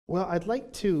Well, I'd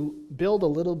like to build a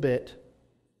little bit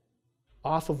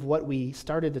off of what we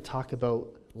started to talk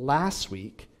about last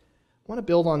week. I want to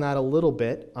build on that a little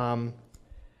bit.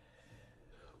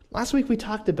 Last week we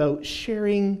talked about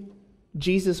sharing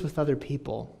Jesus with other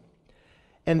people,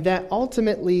 and that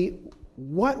ultimately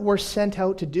what we're sent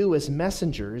out to do as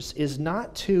messengers is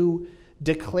not to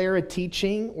declare a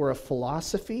teaching or a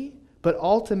philosophy, but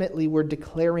ultimately we're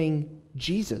declaring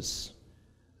Jesus.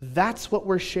 That's what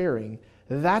we're sharing.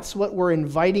 That's what we're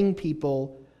inviting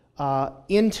people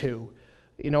into.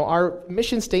 You know, our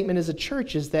mission statement as a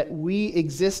church is that we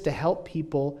exist to help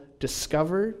people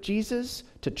discover Jesus,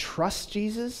 to trust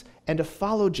Jesus, and to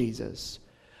follow Jesus.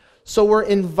 So we're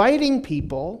inviting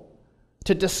people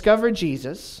to discover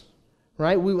Jesus,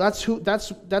 right? That's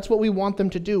what we want them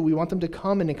to do. We want them to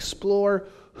come and explore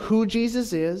who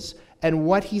Jesus is and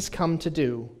what he's come to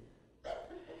do.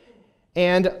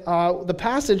 And the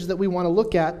passage that we want to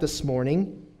look at this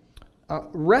morning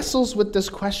wrestles with this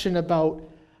question about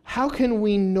how can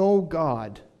we know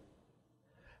God?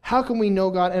 How can we know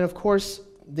God? And of course,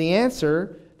 the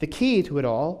answer, the key to it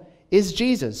all, is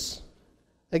Jesus.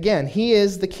 Again, he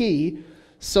is the key.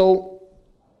 So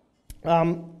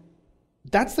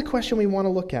that's the question we want to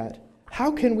look at.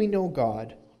 How can we know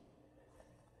God?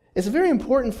 It's very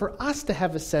important for us to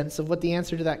have a sense of what the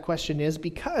answer to that question is,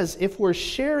 because if we're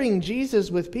sharing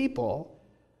Jesus with people,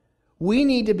 we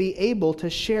need to be able to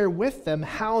share with them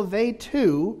how they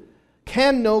too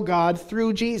can know God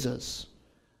through Jesus.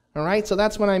 All right? So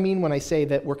that's what I mean when I say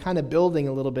that we're kind of building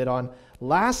a little bit on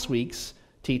last week's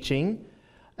teaching.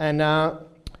 And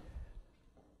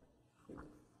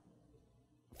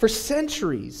for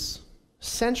centuries,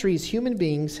 human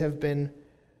beings have been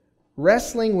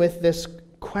wrestling with this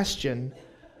question: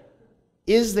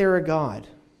 is there a God?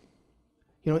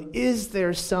 You know, is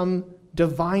there some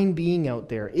divine being out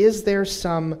there? Is there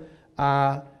some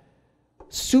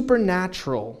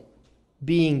supernatural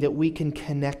being that we can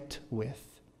connect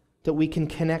with, that we can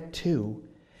connect to?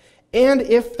 And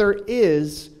if there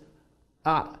is,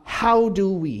 how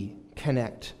do we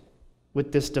connect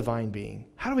with this divine being?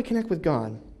 How do we connect with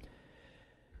God?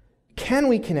 Can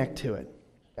we connect to it?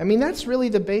 I mean, that's really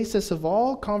the basis of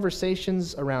all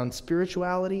conversations around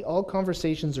spirituality, all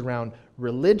conversations around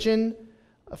religion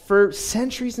for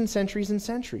centuries and centuries and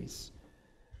centuries.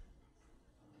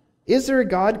 Is there a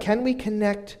God? Can we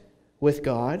connect with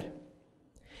God?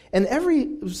 And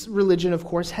every religion, of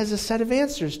course, has a set of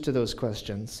answers to those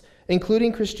questions,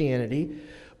 including Christianity.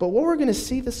 But what we're going to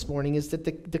see this morning is that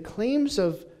the claims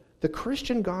of the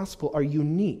Christian gospel are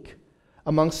unique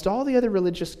amongst all the other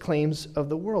religious claims of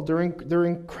the world. They're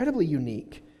incredibly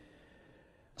unique.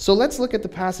 So let's look at the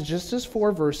passage. This is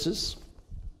 4 verses.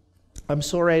 I'm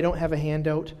sorry I don't have a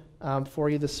handout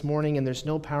for you this morning, and there's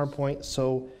no PowerPoint,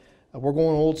 so we're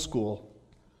going old school.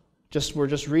 We're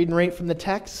just reading right from the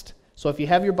text. So if you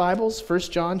have your Bibles, 1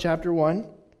 John chapter 1,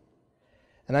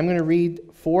 and I'm going to read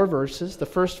 4 verses, the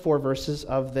first 4 verses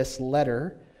of this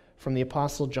letter from the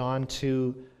Apostle John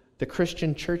to the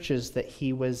Christian churches that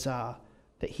he was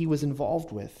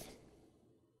involved with.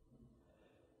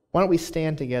 Why don't we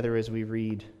stand together as we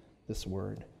read this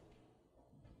word?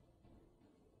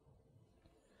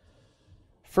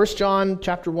 1 John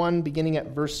chapter 1, beginning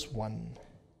at verse 1.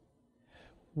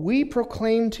 We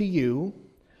proclaim to you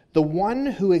the one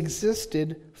who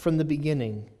existed from the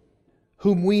beginning,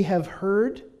 whom we have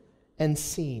heard and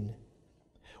seen.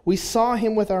 We saw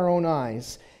him with our own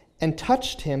eyes and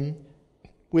touched him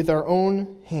with our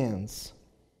own hands.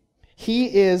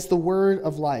 He is the word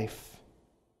of life.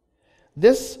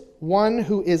 This one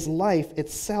who is life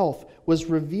itself was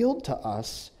revealed to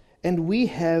us, and we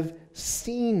have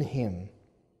seen him.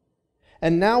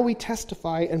 And now we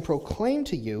testify and proclaim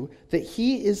to you that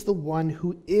he is the one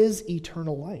who is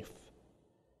eternal life.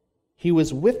 He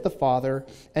was with the Father,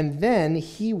 and then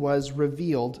he was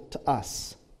revealed to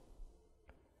us.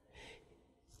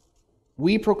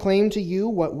 We proclaim to you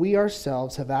what we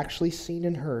ourselves have actually seen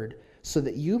and heard, so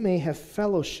that you may have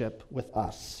fellowship with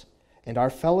us. And our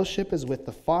fellowship is with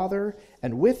the Father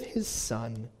and with his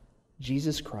Son,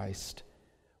 Jesus Christ.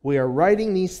 We are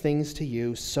writing these things to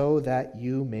you so that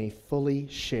you may fully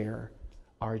share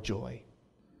our joy.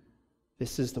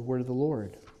 This is the word of the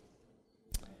Lord.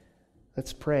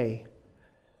 Let's pray.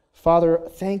 Father,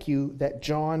 thank you that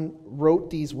John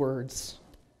wrote these words.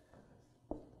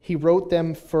 He wrote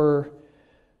them for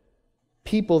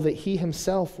people that he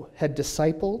himself had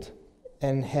discipled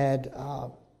and had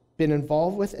been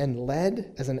involved with and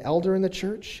led as an elder in the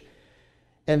church.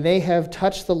 And they have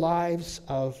touched the lives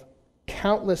of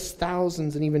countless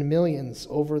thousands and even millions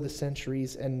over the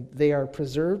centuries, and they are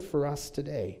preserved for us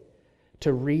today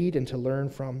to read and to learn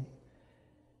from.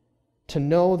 to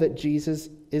know that Jesus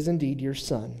is indeed your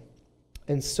Son.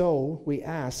 And so we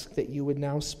ask that you would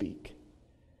now speak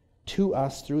to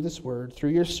us through this word,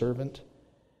 through your servant,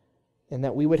 and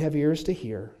that we would have ears to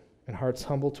hear and hearts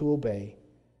humble to obey.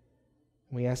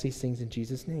 We ask these things in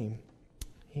Jesus' name.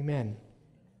 Amen.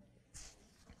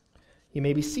 You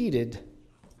may be seated.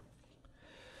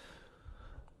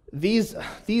 These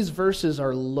verses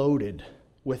are loaded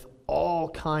with all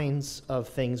kinds of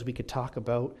things we could talk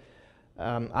about.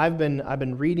 I've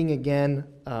been reading again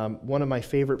one of my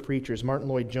favorite preachers, Martin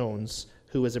Lloyd-Jones,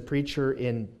 who was a preacher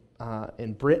in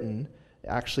Britain,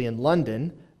 actually in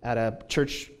London, at a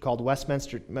church called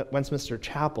Westminster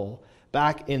Chapel.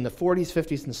 Back in the 40s,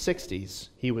 50s, and 60s,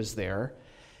 he was there.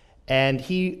 And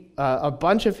a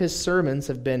bunch of his sermons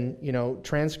have been,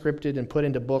 transcribed and put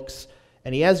into books.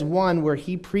 And he has one where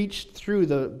he preached through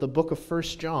the book of 1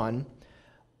 John,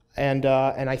 and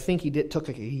I think he took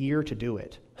like a year to do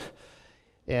it.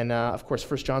 And of course,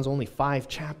 1 John's only 5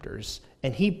 chapters,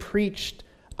 and he preached,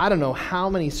 I don't know how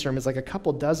many sermons, like a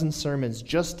couple dozen sermons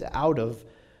just out of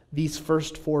these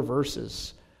first 4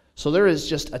 verses. So there is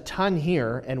just a ton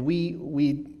here, and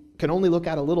we can only look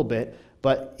at a little bit.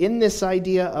 But in this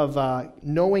idea of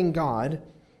knowing God,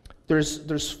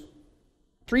 there's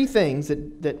 3 things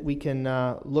that we can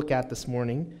look at this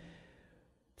morning.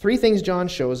 3 things John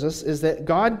shows us is that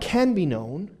God can be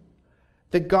known,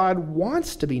 that God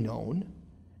wants to be known,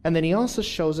 and then he also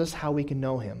shows us how we can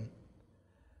know him.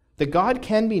 That God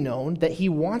can be known, that he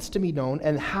wants to be known,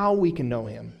 and how we can know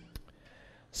him.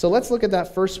 So let's look at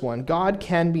that first one. God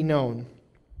can be known.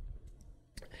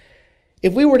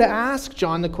 If we were to ask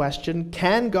John the question,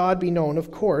 can God be known? Of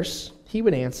course, he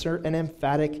would answer an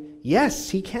emphatic,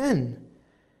 yes, he can.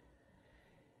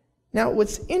 Now,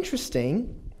 what's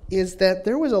interesting is that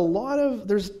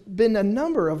there's been a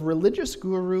number of religious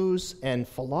gurus and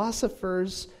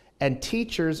philosophers and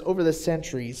teachers over the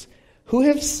centuries who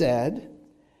have said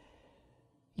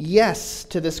yes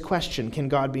to this question, can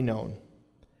God be known?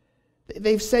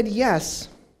 They've said yes,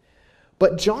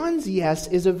 but John's yes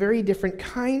is a very different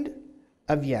kind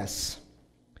of yes.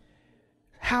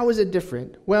 How is it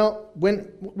different? Well,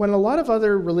 when a lot of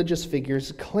other religious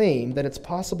figures claim that it's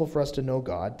possible for us to know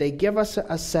God, they give us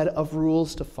a set of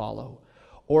rules to follow,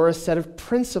 or a set of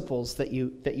principles that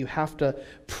you have to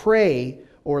pray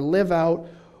or live out,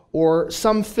 or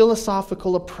some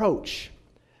philosophical approach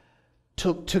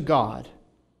to God.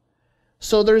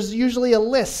 So there's usually a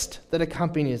list that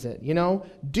accompanies it.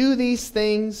 Do these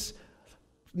things,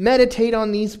 meditate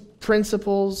on these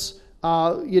principles,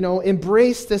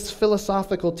 embrace this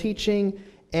philosophical teaching,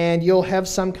 and you'll have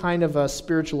some kind of a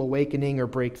spiritual awakening or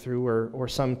breakthrough or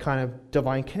some kind of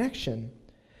divine connection.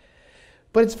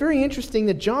 But it's very interesting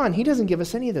that John, he doesn't give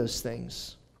us any of those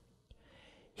things.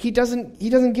 He doesn't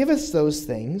give us those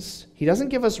things. He doesn't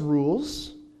give us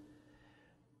rules.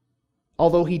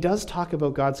 Although he does talk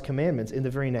about God's commandments in the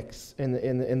very next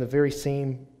the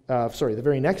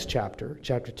very next chapter,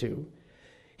 chapter 2.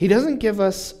 He doesn't give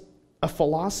us a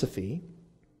philosophy,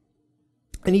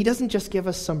 and he doesn't just give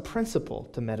us some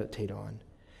principle to meditate on.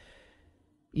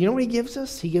 You know what he gives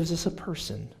us? He gives us a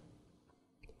person.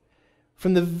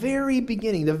 From the very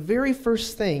beginning, the very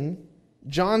first thing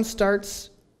John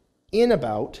starts in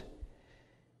about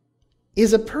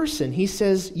is a person. He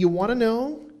says, you want to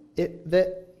know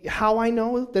how I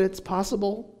know that it's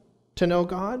possible to know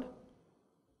God?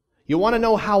 You want to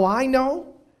know how I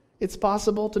know it's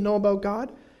possible to know about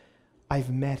God?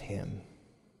 I've met him.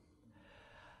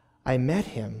 I met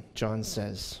him, John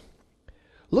says.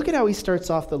 Look at how he starts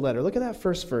off the letter. Look at that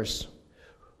first verse.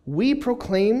 We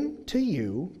proclaim to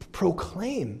you,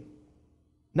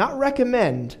 not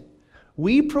recommend.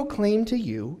 We proclaim to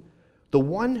you the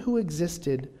one who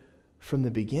existed from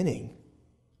the beginning,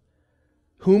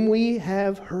 whom we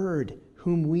have heard,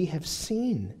 whom we have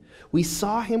seen. We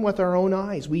saw him with our own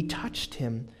eyes. We touched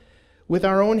him with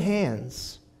our own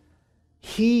hands.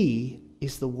 He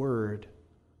is the word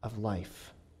of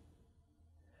life.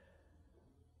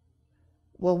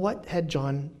 Well, what had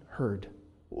John heard?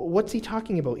 What's he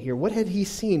talking about here? What had he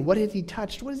seen? What had he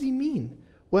touched? What does he mean?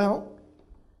 Well,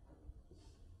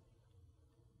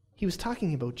 he was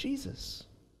talking about Jesus.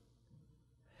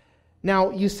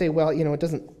 Now, you say, well, it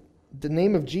doesn't. The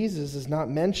name of Jesus is not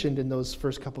mentioned in those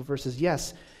first couple of verses.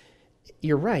 Yes,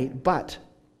 you're right, but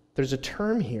there's a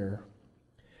term here.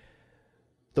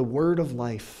 The word of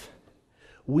life.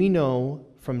 We know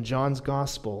from John's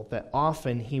gospel that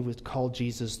often he would call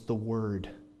Jesus the word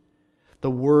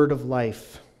of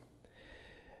life.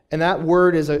 And that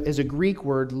word is a Greek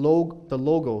word, the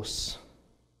logos,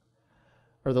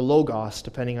 or the logos,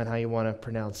 depending on how you want to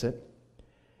pronounce it.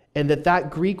 And that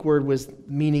Greek word was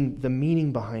meaning the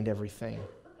meaning behind everything,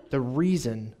 the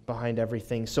reason behind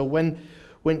everything. So when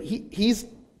he's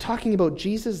talking about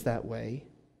Jesus that way,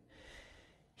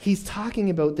 he's talking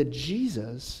about that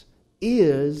Jesus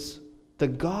is the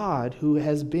God who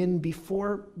has been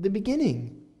before the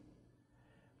beginning.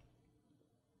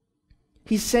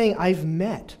 He's saying, I've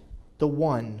met the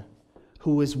one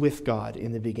who was with God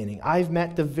in the beginning. I've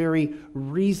met the very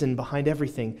reason behind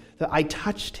everything, that I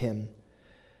touched him.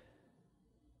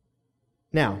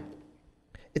 Now,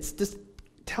 this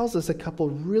tells us a couple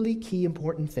really key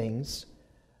important things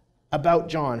about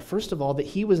John. First of all, that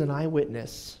he was an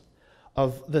eyewitness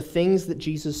of the things that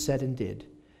Jesus said and did.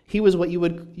 He was what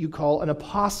you call an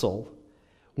apostle,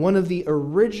 one of the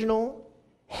original,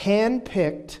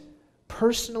 hand-picked,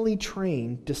 personally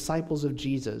trained disciples of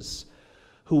Jesus,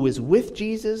 who was with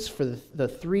Jesus for the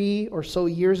 3 or so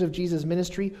years of Jesus'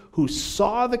 ministry, who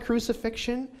saw the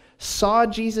crucifixion, saw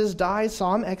Jesus die,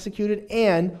 saw him executed,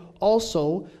 and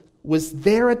also was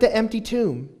there at the empty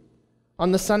tomb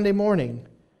on the Sunday morning.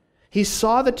 He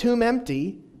saw the tomb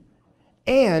empty,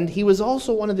 and he was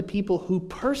also one of the people who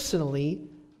personally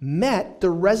met the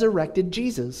resurrected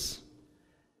Jesus.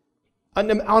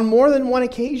 On more than one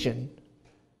occasion,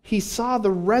 he saw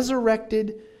the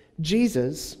resurrected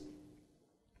Jesus.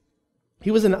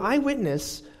 He was an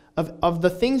eyewitness of the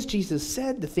things Jesus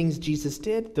said, the things Jesus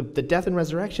did, the death and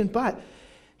resurrection, but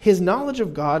his knowledge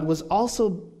of God was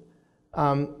also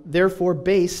therefore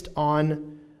based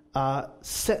on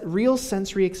real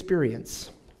sensory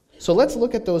experience. So let's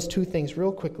look at those two things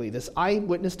real quickly, this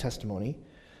eyewitness testimony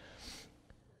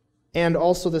and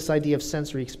also this idea of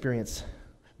sensory experience.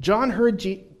 John heard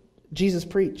Jesus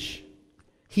preach.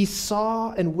 He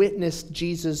saw and witnessed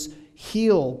Jesus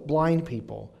heal blind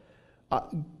people,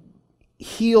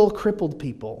 heal crippled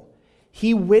people.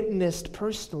 He witnessed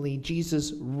personally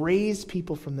Jesus raise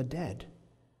people from the dead.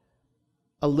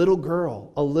 A little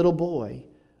girl, a little boy,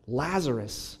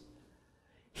 Lazarus.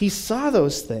 He saw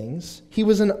those things. He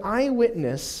was an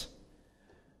eyewitness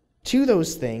to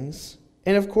those things.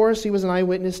 And of course, he was an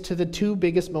eyewitness to the 2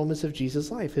 biggest moments of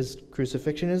Jesus' life, his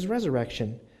crucifixion and his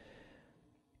resurrection.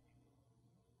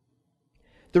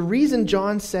 The reason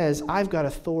John says, I've got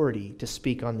authority to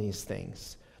speak on these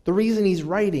things, the reason he's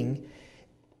writing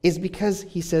is because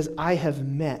he says, I have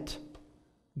met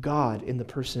God in the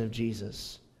person of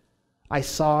Jesus. I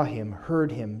saw him,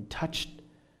 heard him, touched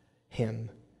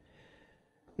him.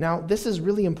 Now, this is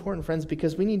really important, friends,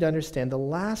 because we need to understand the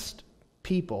last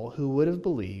people who would have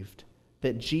believed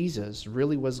that Jesus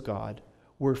really was God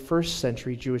were first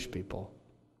century Jewish people.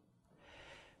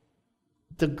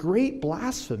 The great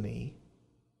blasphemy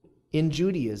in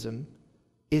Judaism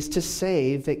is to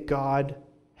say that God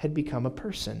had become a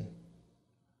person,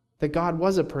 that God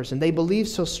was a person. They believed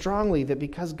so strongly that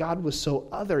because God was so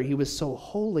other, he was so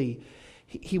holy,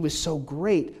 he was so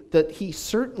great, that he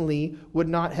certainly would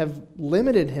not have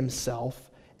limited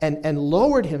himself and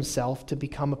lowered himself to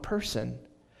become a person.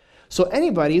 So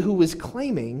anybody who was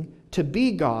claiming to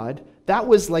be God, that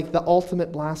was like the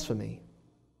ultimate blasphemy.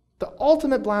 The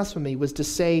ultimate blasphemy was to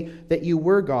say that you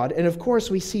were God. And of course,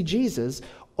 we see Jesus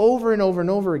over and over and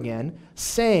over again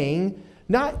saying,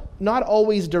 not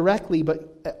always directly,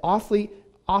 but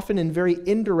often in very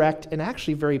indirect and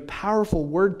actually very powerful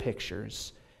word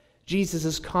pictures, Jesus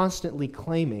is constantly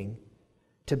claiming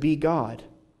to be God.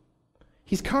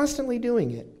 He's constantly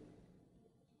doing it.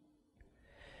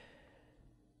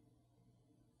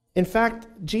 In fact,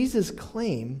 Jesus'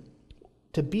 claim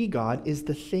to be God is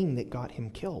the thing that got him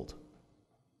killed.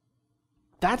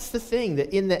 That's the thing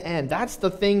that in the end, that's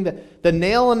the thing that, the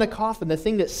nail in the coffin, the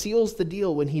thing that seals the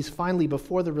deal when he's finally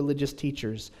before the religious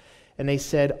teachers. And they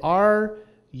said, are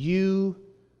you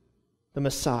the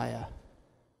Messiah?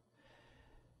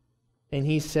 And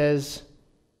he says,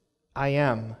 I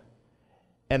am.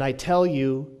 And I tell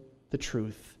you the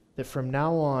truth, that from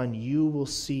now on you will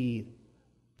see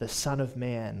the Son of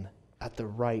Man at the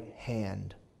right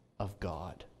hand of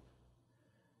God.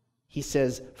 He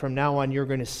says, from now on you're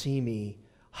going to see me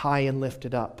high and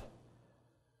lifted up,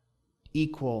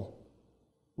 equal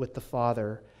with the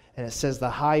Father. And it says the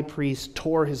high priest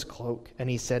tore his cloak and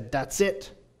he said, that's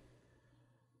it.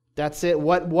 That's it.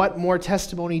 What more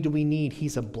testimony do we need?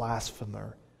 He's a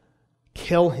blasphemer.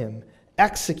 Kill him.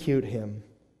 Execute him.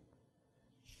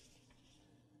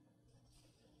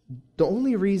 The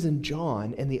only reason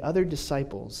John and the other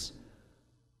disciples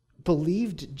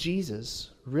believed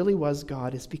Jesus really was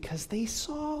God is because they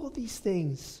saw these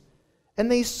things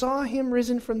and they saw him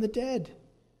risen from the dead.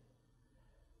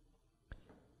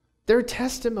 Their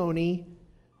testimony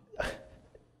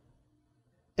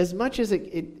as much as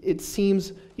it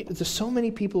seems, there's so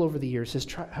many people over the years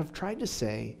have tried to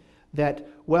say that,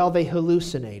 well, they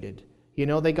hallucinated.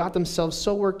 They got themselves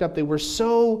so worked up. They were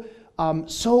so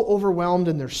overwhelmed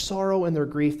in their sorrow and their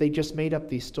grief, they just made up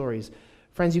these stories.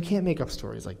 Friends, you can't make up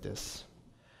stories like this.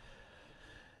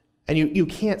 And you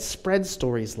can't spread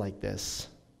stories like this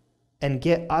and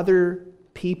get other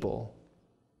people.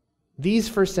 These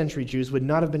first century Jews would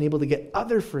not have been able to get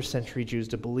other first century Jews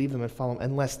to believe them and follow them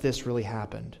unless this really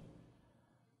happened.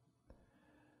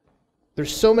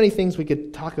 There's so many things we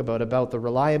could talk about the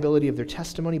reliability of their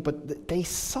testimony, but they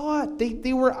saw it.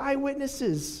 They were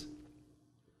eyewitnesses.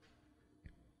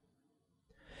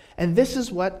 And this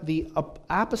is what the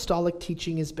apostolic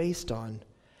teaching is based on,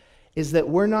 is that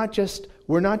we're not just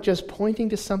pointing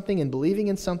to something and believing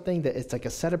in something that it's like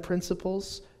a set of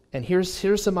principles, and here's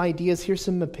some ideas, here's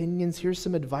some opinions, here's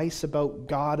some advice about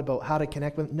God, about how to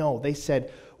connect with him. No, they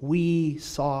said, we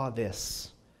saw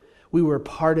this. We were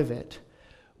part of it.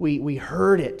 We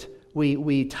heard it.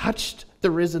 We touched the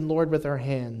risen Lord with our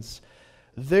hands.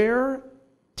 Their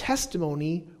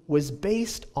testimony was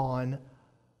based on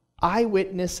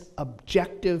eyewitness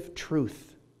objective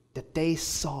truth that they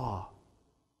saw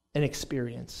and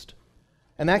experienced.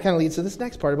 And that kind of leads to this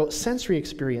next part about sensory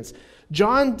experience.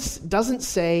 John doesn't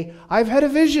say, I've had a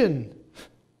vision.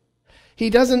 He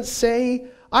doesn't say,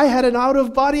 I had an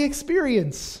out-of-body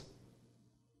experience,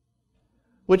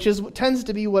 which tends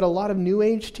to be what a lot of New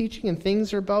Age teaching and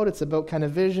things are about. It's about kind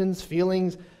of visions,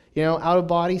 feelings,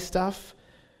 out-of-body stuff.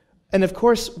 And of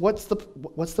course, what's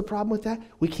the problem with that?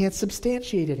 We can't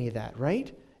substantiate any of that,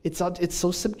 right? It's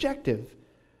so subjective.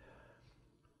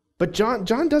 But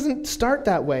John doesn't start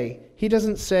that way. He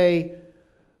doesn't say,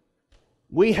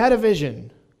 we had a vision.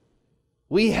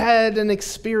 We had an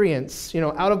experience,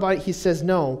 out of body. He says,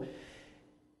 no.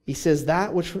 He says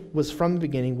that which was from the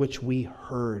beginning, which we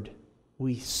heard.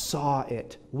 We saw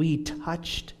it. We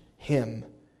touched him.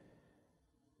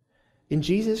 In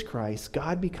Jesus Christ,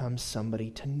 God becomes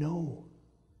somebody to know,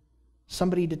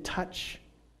 somebody to touch,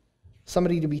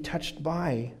 somebody to be touched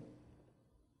by.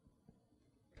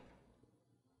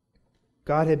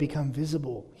 God had become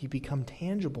visible. He become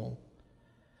tangible.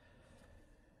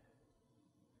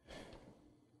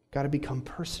 God had become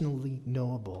personally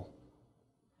knowable.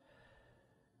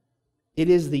 It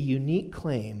is the unique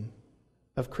claim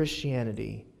of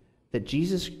Christianity that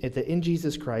in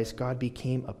Jesus Christ, God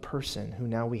became a person who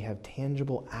now we have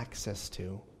tangible access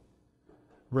to,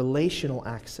 relational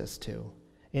access to,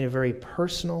 in a very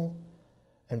personal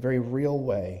and very real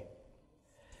way.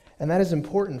 And that is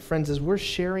important, friends, as we're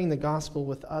sharing the gospel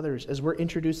with others, as we're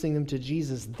introducing them to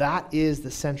Jesus, that is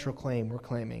the central claim we're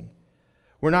claiming.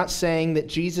 We're not saying that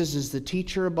Jesus is the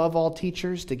teacher above all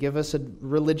teachers to give us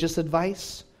religious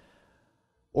advice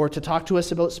or to talk to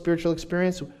us about spiritual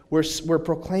experience. We're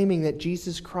proclaiming that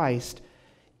Jesus Christ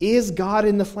is God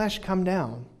in the flesh come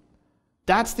down.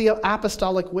 That's the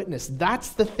apostolic witness. That's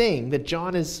the thing that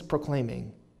John is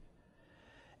proclaiming.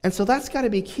 And so that's got to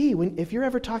be key. If you're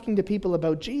ever talking to people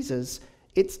about Jesus,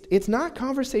 it's not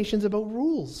conversations about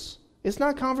rules. It's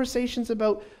not conversations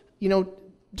about,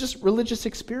 just religious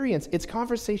experience. It's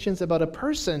conversations about a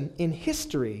person in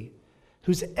history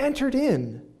who's entered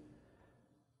in,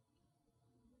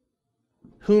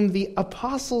 whom the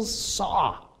apostles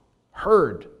saw,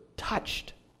 heard,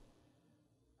 touched,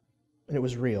 and it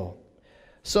was real.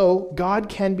 So God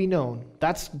can be known.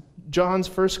 That's John's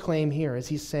first claim here, as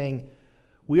he's saying,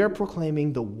 we are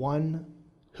proclaiming the one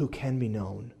who can be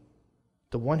known.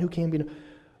 The one who can be known.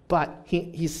 But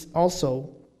he's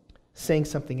also saying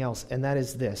something else, and that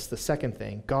is this, the second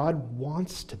thing. God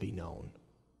wants to be known.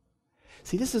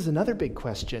 See, this is another big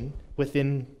question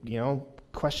within,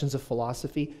 questions of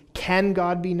philosophy. Can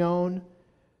God be known?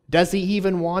 Does he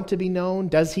even want to be known?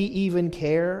 Does he even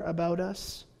care about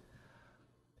us?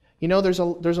 There's a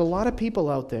lot of people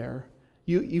out there.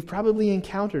 You've probably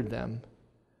encountered them.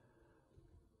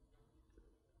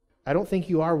 I don't think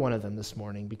you are one of them this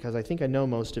morning, because I think I know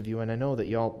most of you, and I know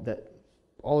that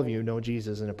all of you know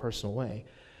Jesus in a personal way.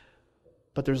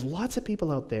 But there's lots of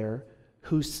people out there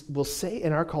who will say,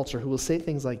 in our culture, who will say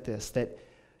things like this, that,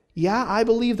 yeah, I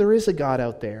believe there is a God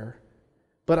out there,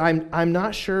 but I'm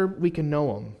not sure we can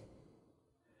know him.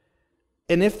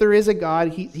 And if there is a God,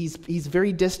 he's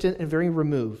very distant and very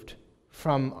removed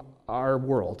from our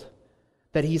world.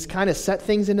 That he's kind of set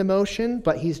things into motion,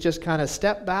 but he's just kind of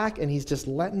stepped back and he's just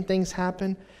letting things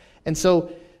happen. And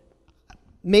so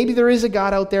maybe there is a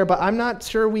God out there, but I'm not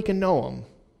sure we can know him.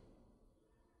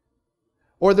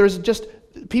 Or there's just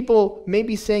people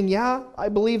maybe saying, yeah, I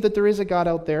believe that there is a God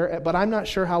out there, but I'm not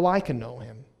sure how I can know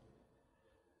him.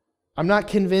 I'm not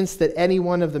convinced that any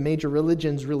one of the major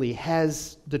religions really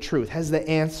has the truth, has the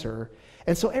answer.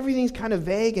 And so everything's kind of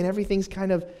vague and everything's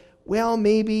kind of, well,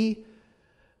 maybe.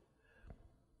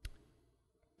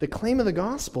 The claim of the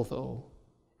gospel, though,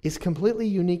 is completely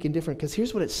unique and different, because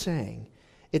here's what it's saying.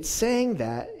 It's saying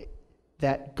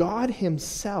that God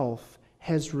himself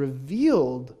has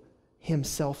revealed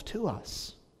himself to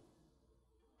us.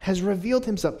 Has revealed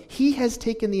himself. He has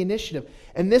taken the initiative.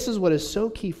 And this is what is so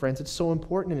key, friends. It's so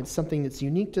important, and it's something that's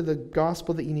unique to the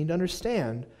gospel that you need to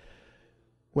understand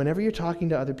whenever you're talking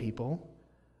to other people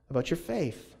about your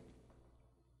faith.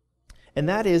 And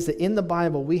that is that in the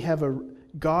Bible we have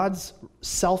God's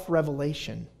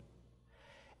self-revelation.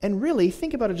 And really,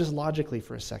 think about it just logically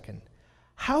for a second.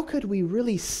 How could we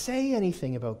really say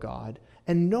anything about God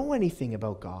and know anything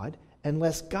about God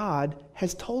unless God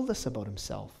has told us about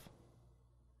himself?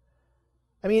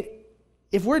 I mean,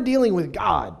 if we're dealing with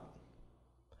God,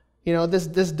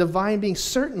 this divine being,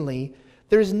 certainly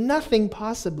there's nothing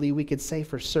possibly we could say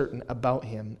for certain about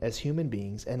him as human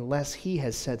beings unless he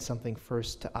has said something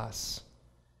first to us.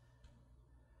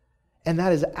 And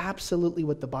that is absolutely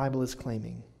what the Bible is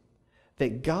claiming.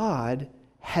 That God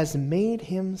has made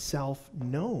himself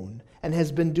known and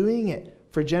has been doing it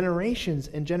for generations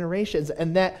and generations.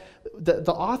 And that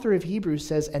the author of Hebrews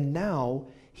says, and now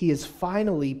he has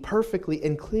finally, perfectly,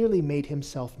 and clearly made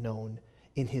himself known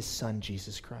in his Son,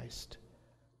 Jesus Christ.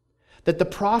 That the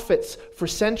prophets for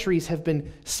centuries have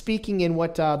been speaking in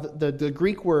what the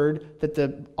Greek word that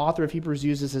the author of Hebrews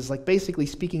uses is like basically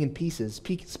speaking in pieces,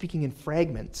 speaking in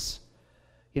fragments.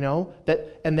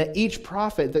 That each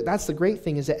prophet, that's the great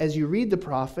thing, is that as you read the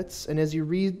prophets and as you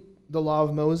read the law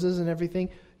of Moses and everything,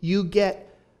 you get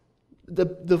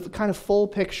the kind of full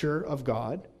picture of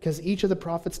God, because each of the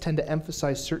prophets tend to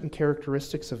emphasize certain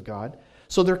characteristics of God.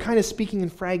 So they're kind of speaking in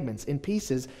fragments, in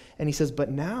pieces. And he says,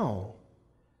 but now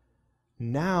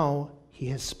he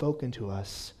has spoken to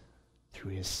us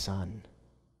through his Son,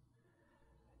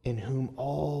 in whom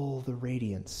all the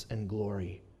radiance and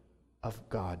glory of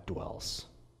God dwells.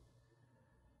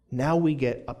 Now we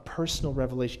get a personal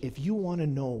revelation. If you want to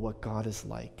know what God is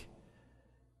like,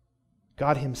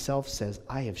 God himself says,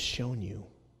 I have shown you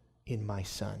in my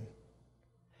Son.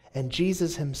 And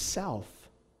Jesus himself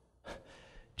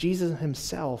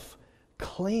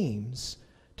claims,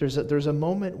 there's a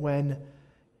moment when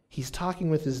he's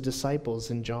talking with his disciples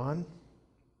in John,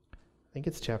 I think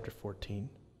it's chapter 14,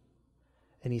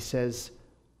 and he says,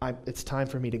 it's time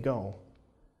for me to go.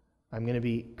 I'm going to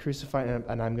be crucified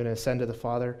and I'm going to ascend to the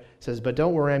Father. He says, but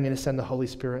don't worry, I'm going to send the Holy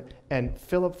Spirit. And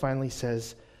Philip finally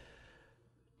says,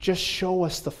 just show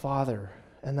us the Father,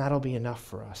 and that'll be enough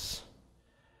for us.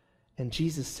 And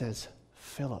Jesus says,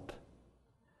 Philip,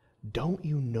 don't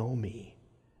you know me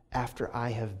after I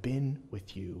have been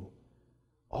with you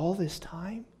all this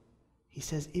time? He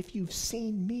says, if you've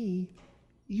seen me,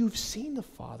 you've seen the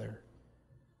Father.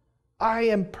 I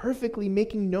am perfectly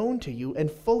making known to you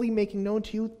and fully making known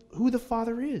to you who the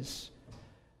Father is.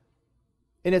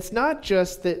 And it's not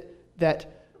just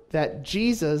that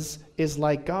Jesus is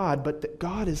like God, but that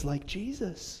God is like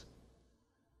Jesus.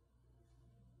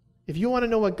 If you want to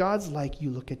know what God's like,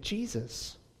 you look at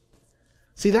Jesus.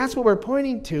 See, that's what we're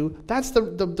pointing to. That's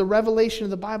the revelation of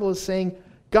the Bible, is saying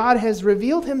God has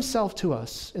revealed himself to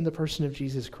us in the person of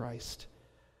Jesus Christ.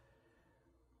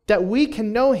 That we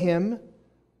can know him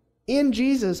in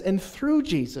Jesus and through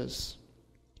Jesus.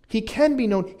 He can be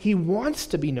known. He wants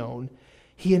to be known.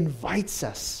 He invites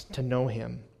us to know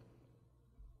him.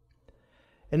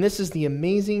 And this is the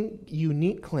amazing,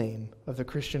 unique claim of the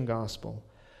Christian gospel.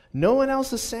 No one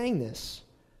else is saying this.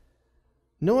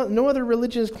 No other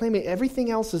religion is claiming it.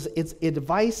 Everything else is its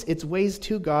advice, its ways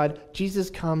to God. Jesus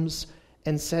comes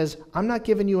and says, I'm not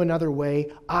giving you another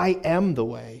way. I am the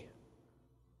way.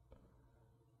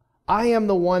 I am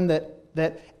the one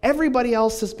that everybody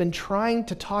else has been trying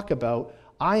to talk about.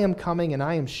 I am coming and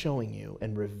I am showing you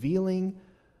and revealing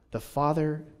the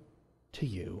Father to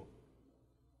you.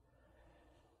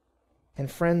 And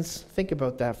friends, think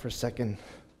about that for a second.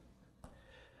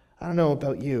 I don't know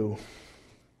about you,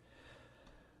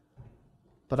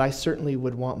 but I certainly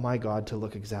would want my God to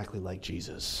look exactly like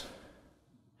Jesus.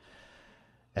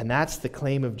 And that's the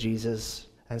claim of Jesus,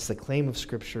 and it's the claim of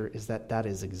Scripture, is that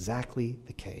is exactly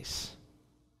the case.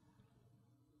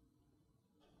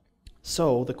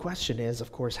 So the question is,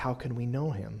 of course, how can we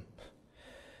know him?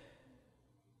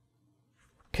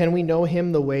 Can we know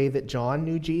him the way that John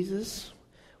knew Jesus?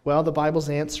 Well, the Bible's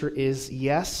answer is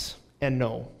yes and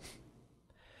no.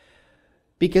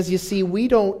 Because you see, we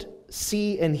don't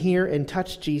see and hear and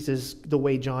touch Jesus the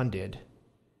way John did.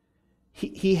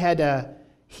 He had an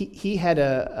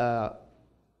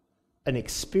an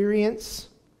experience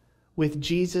with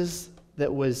Jesus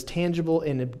that was tangible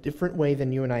in a different way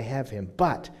than you and I have him.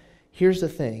 But here's the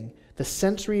thing. The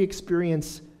sensory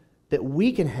experience that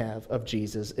we can have of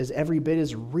Jesus is every bit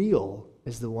as real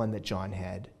as the one that John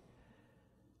had.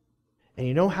 And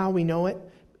you know how we know it?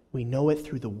 We know it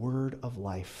through the word of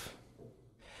life.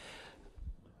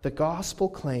 The gospel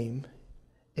claim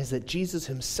is that Jesus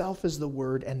himself is the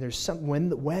word, and there's some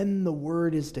when the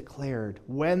word is declared,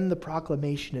 when the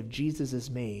proclamation of Jesus is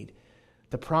made,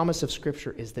 the promise of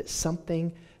Scripture is that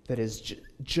something that is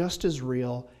just as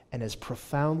real and as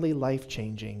profoundly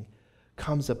life-changing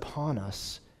comes upon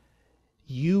us.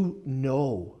 You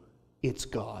know it's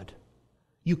God.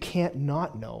 You can't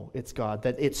not know it's God.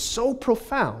 That it's so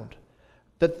profound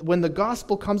that when the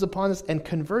gospel comes upon us and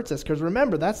converts us, because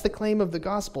remember, that's the claim of the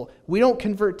gospel. We don't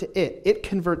convert to it. It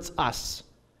converts us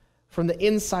from the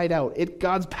inside out.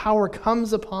 God's power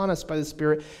comes upon us by the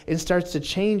Spirit and starts to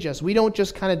change us. We don't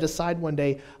just kind of decide one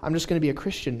day, I'm just going to be a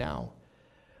Christian now.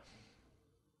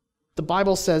 The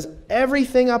Bible says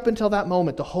everything up until that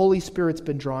moment, the Holy Spirit's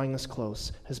been drawing us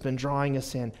close, has been drawing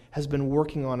us in, has been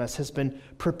working on us, has been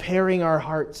preparing our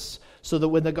hearts so that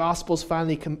when the gospel's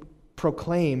finally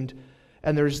proclaimed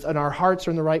and our hearts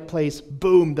are in the right place,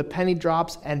 boom, the penny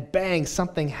drops and bang,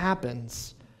 something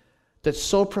happens that's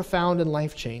so profound and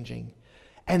life-changing.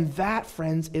 And that,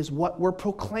 friends, is what we're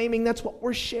proclaiming. That's what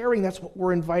we're sharing. That's what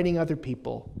we're inviting other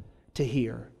people to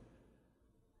hear.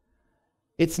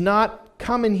 It's not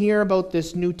come and hear about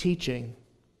this new teaching.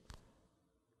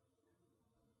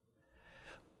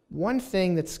 One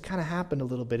thing that's kind of happened a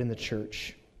little bit in the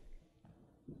church,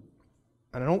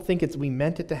 and I don't think we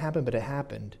meant it to happen, but it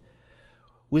happened,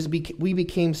 was we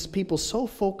became people so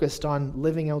focused on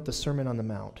living out the Sermon on the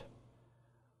Mount.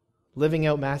 Living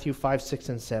out Matthew 5, 6,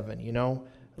 and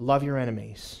 7, love your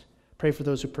enemies. Pray for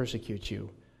those who persecute you,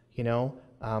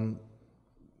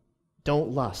 don't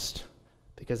lust,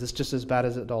 because it's just as bad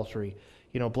as adultery.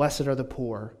 Blessed are the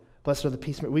poor, blessed are the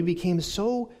peacemakers. We became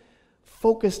so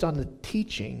focused on the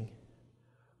teaching,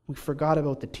 we forgot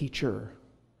about the teacher.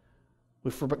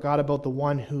 We forgot about the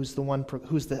one who's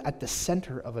at the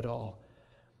center of it all.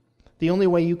 The only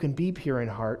way you can be pure in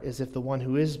heart is if the one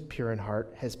who is pure in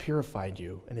heart has purified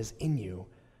you and is in you.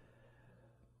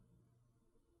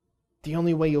 The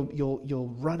only way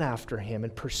you'll run after him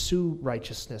and pursue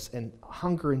righteousness and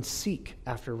hunger and seek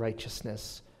after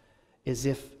righteousness is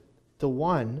if the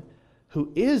one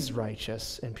who is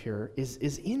righteous and pure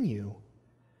is in you.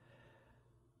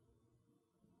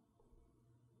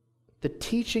 The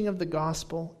teaching of the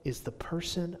gospel is the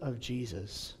person of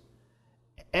Jesus.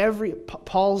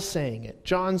 Paul's saying it,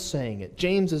 John's saying it,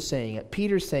 James is saying it,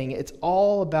 Peter's saying it. It's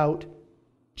all about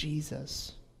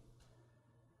Jesus.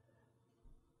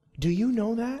 Do you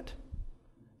know that?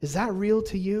 Is that real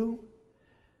to you?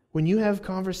 When you have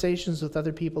conversations with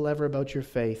other people ever about your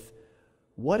faith,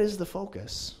 what is the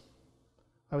focus?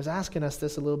 I was asking us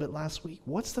this a little bit last week.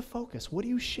 What's the focus? What are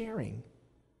you sharing?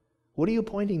 What are you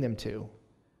pointing them to?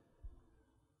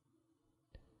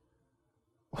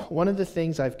 One of the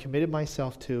things I've committed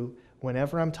myself to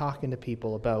whenever I'm talking to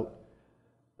people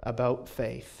about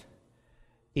faith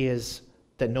is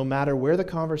that no matter where the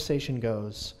conversation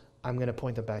goes, I'm going to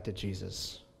point them back to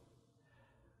Jesus.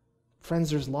 Friends,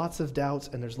 there's lots of doubts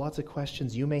and there's lots of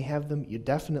questions. You may have them. You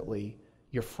definitely,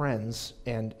 your friends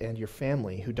and your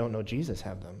family who don't know Jesus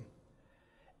have them.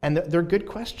 And they're good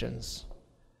questions.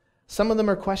 Some of them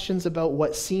are questions about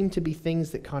what seem to be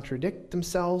things that contradict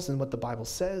themselves and what the Bible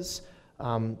says.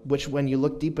 Which when you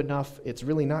look deep enough, it's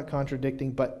really not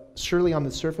contradicting, but surely on the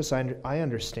surface I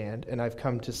understand, and I've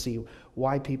come to see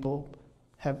why people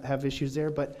have issues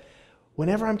there. But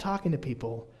whenever I'm talking to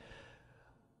people,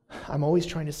 I'm always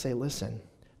trying to say, listen,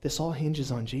 this all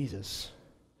hinges on Jesus.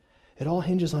 It all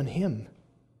hinges on him.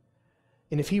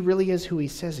 And if he really is who he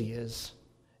says he is,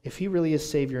 if he really is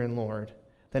Savior and Lord,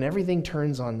 then everything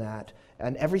turns on that,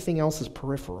 and everything else is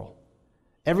peripheral.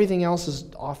 Everything else is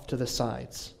off to the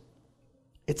sides.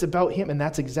 It's about him, and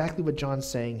that's exactly what John's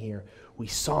saying here. We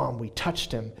saw him, we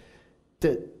touched him.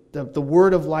 The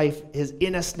word of life is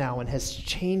in us now and has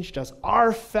changed us.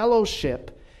 Our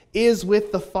fellowship is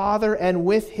with the Father and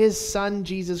with his Son,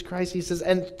 Jesus Christ, he says,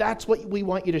 and that's what we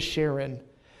want you to share in.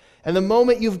 And the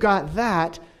moment you've got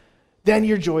that, then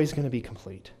your joy is going to be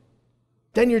complete.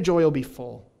 Then your joy will be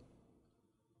full.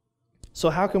 So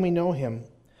how can we know him?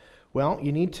 Well,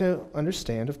 you need to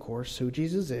understand, of course, who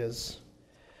Jesus is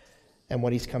and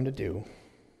what he's come to do.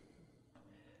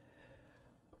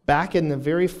 Back in the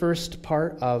very first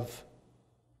part of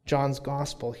John's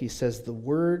gospel, he says, the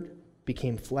Word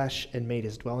became flesh and made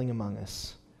his dwelling among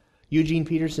us. Eugene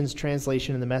Peterson's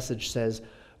translation in the Message says,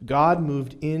 God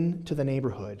moved into the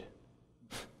neighborhood.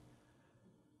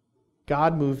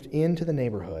 God moved into the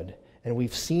neighborhood, and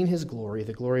we've seen his glory,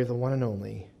 the glory of the one and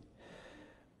only.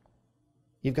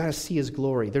 You've got to see his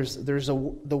glory. There's the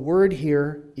word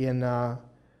here in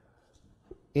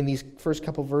these first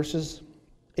couple verses.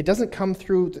 It doesn't come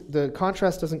through, the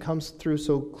contrast doesn't come through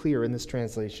so clear in this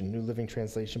translation, New Living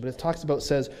Translation, but it talks about,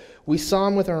 says, we saw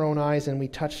him with our own eyes and we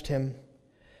touched him.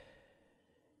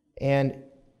 And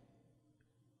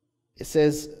it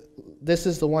says, this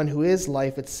is the one who is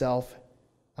life itself,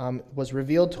 was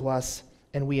revealed to us,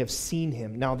 and we have seen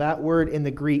him. Now that word in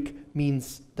the Greek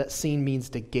means, that seen means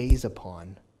to gaze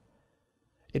upon.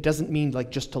 It doesn't mean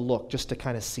like just to look, just to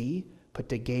kind of see, but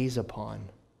to gaze upon.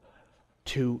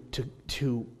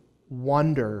 To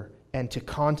wonder and to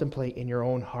contemplate in your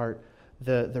own heart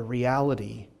the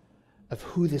reality of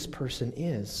who this person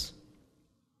is.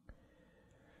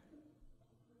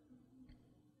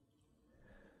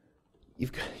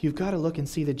 You've got to look and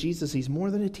see that Jesus, he's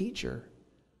more than a teacher.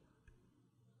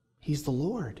 He's the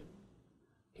Lord.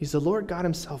 He's the Lord God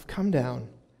himself come down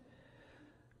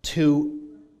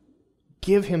to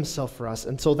give himself for us.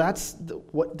 And so that's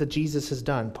what the Jesus has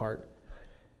done part.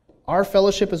 Our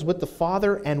fellowship is with the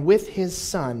Father and with his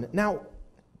Son. Now,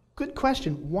 good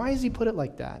question. Why does he put it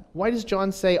like that? Why does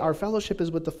John say our fellowship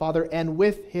is with the Father and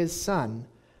with his Son?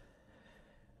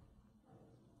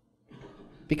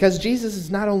 Because Jesus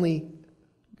is not only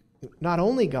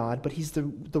God, but he's the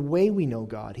way we know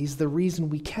God. He's the reason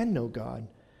we can know God.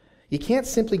 You can't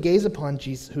simply gaze upon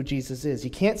who Jesus is.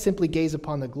 You can't simply gaze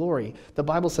upon the glory. The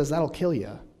Bible says that'll kill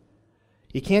you.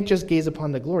 You can't just gaze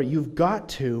upon the glory. You've got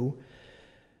to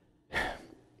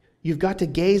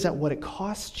gaze at what it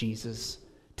costs Jesus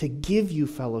to give you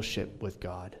fellowship with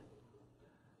God.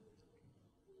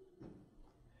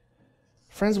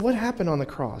 Friends, what happened on the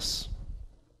cross?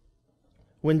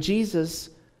 When Jesus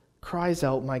cries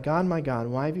out, my God,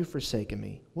 why have you forsaken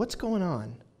me? What's going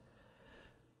on?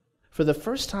 For the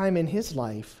first time in his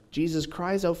life, Jesus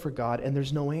cries out for God, and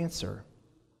there's no answer.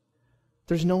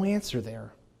 There's no answer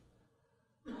there.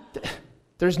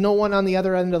 There's no one on the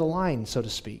other end of the line, so to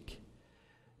speak.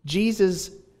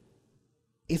 Jesus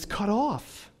is cut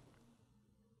off.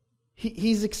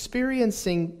 He's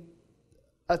experiencing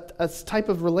a type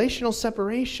of relational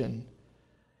separation.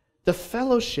 The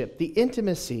fellowship, the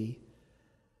intimacy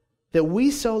that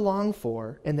we so long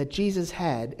for and that Jesus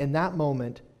had in that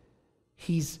moment,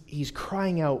 he's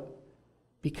crying out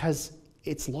because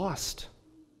it's lost.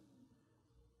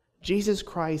 Jesus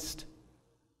Christ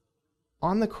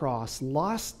on the cross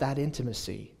lost that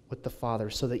intimacy with the Father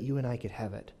so that you and I could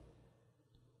have it.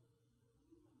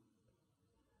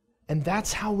 And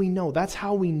that's how we know. That's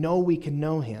how we know we can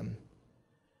know him.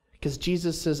 Because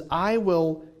Jesus says, I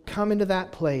will come into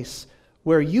that place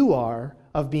where you are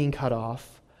of being cut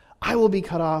off. I will be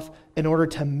cut off in order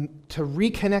to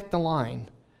reconnect the line,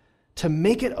 to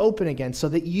make it open again so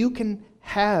that you can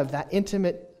have that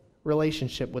intimate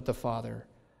relationship with the Father.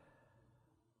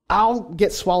 I'll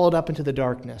get swallowed up into the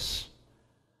darkness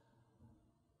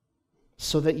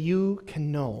so that you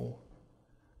can know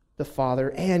the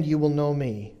Father and you will know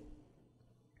me.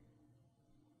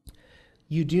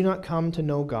 You do not come to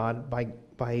know God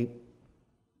by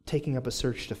taking up a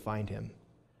search to find him.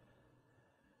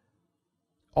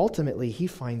 Ultimately, he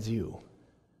finds you.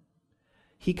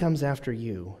 He comes after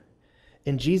you.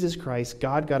 In Jesus Christ,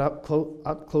 God got up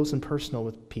close and personal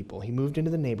with people. He moved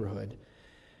into the neighborhood.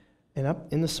 And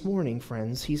up in this morning,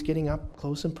 friends, he's getting up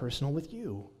close and personal with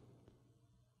you.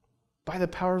 By the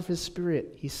power of his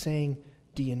Spirit, he's saying,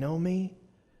 do you know me?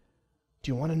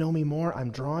 Do you want to know me more?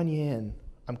 I'm drawing you in.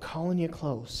 I'm calling you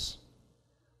close.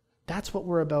 That's what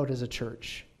we're about as a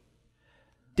church.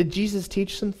 Did Jesus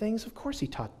teach some things? Of course he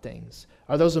taught things.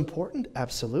 Are those important?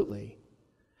 Absolutely.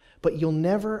 But you'll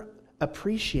never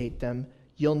appreciate them,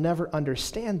 you'll never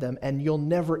understand them, and you'll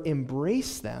never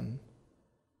embrace them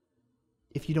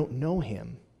if you don't know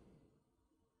him.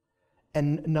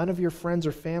 And none of your friends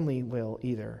or family will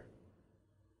either.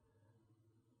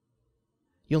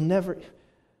 You'll never,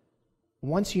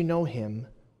 once you know him,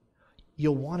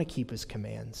 you'll want to keep his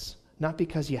commands. Not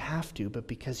because you have to, but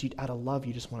because out of love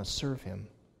you just want to serve him.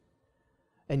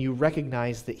 And you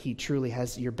recognize that he truly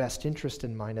has your best interest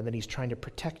in mind and that he's trying to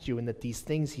protect you and that these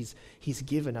things he's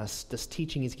given us, this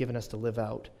teaching he's given us to live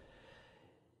out,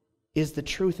 is the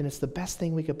truth, and it's the best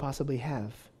thing we could possibly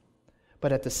have.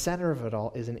 But at the center of it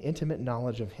all is an intimate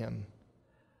knowledge of him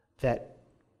that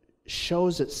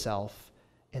shows itself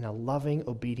in a loving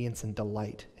obedience and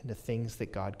delight in the things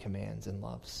that God commands and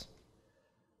loves.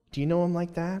 Do you know him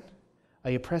like that?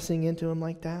 Are you pressing into him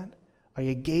like that? Are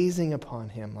you gazing upon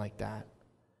him like that?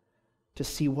 to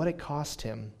see what it cost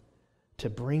him to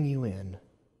bring you in.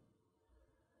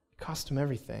 It cost him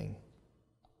everything.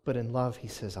 But in love, he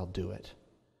says, I'll do it.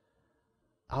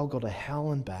 I'll go to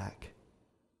hell and back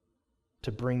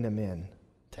to bring them in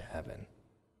to heaven.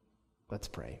 Let's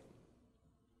pray.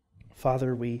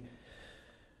 Father, we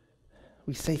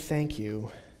say thank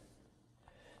you.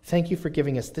 Thank you for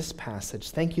giving us this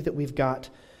passage. Thank you that we've got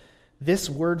this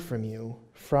word from you,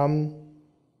 from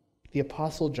the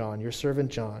Apostle John, your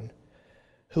servant John,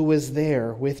 who was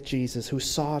there with Jesus, who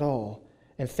saw it all.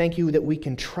 And thank you that we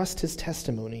can trust his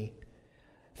testimony.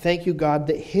 Thank you, God,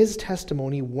 that his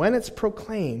testimony, when it's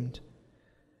proclaimed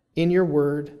in your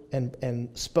word and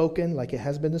spoken like it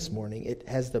has been this morning, it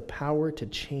has the power to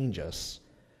change us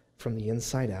from the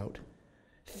inside out.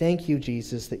 Thank you,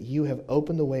 Jesus, that you have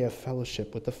opened the way of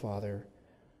fellowship with the Father.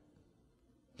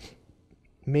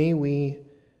 May we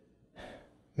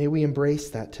embrace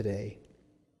that today.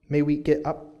 May we get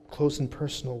up close and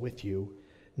personal with you,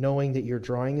 knowing that you're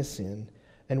drawing us in.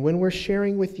 And when we're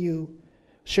sharing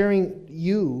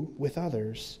you with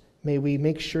others, may we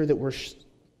make sure that we're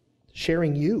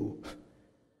sharing you,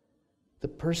 the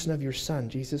person of your Son,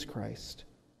 Jesus Christ,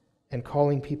 and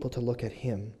calling people to look at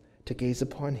him, to gaze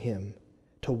upon him,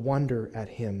 to wonder at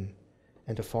him,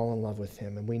 and to fall in love with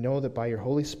him. And we know that by your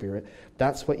Holy Spirit,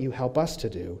 that's what you help us to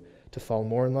do, to fall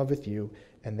more in love with you,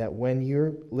 and that when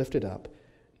you're lifted up,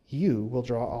 you will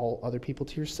draw all other people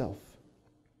to yourself.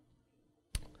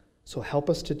 So help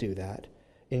us to do that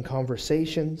in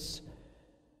conversations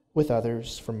with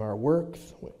others, from our work,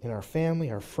 in our family,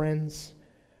 our friends,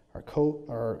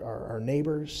 our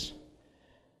neighbors.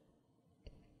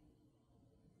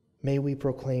 May we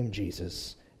proclaim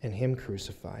Jesus and him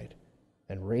crucified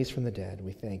and raised from the dead.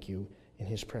 We thank you in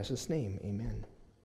his precious name. Amen.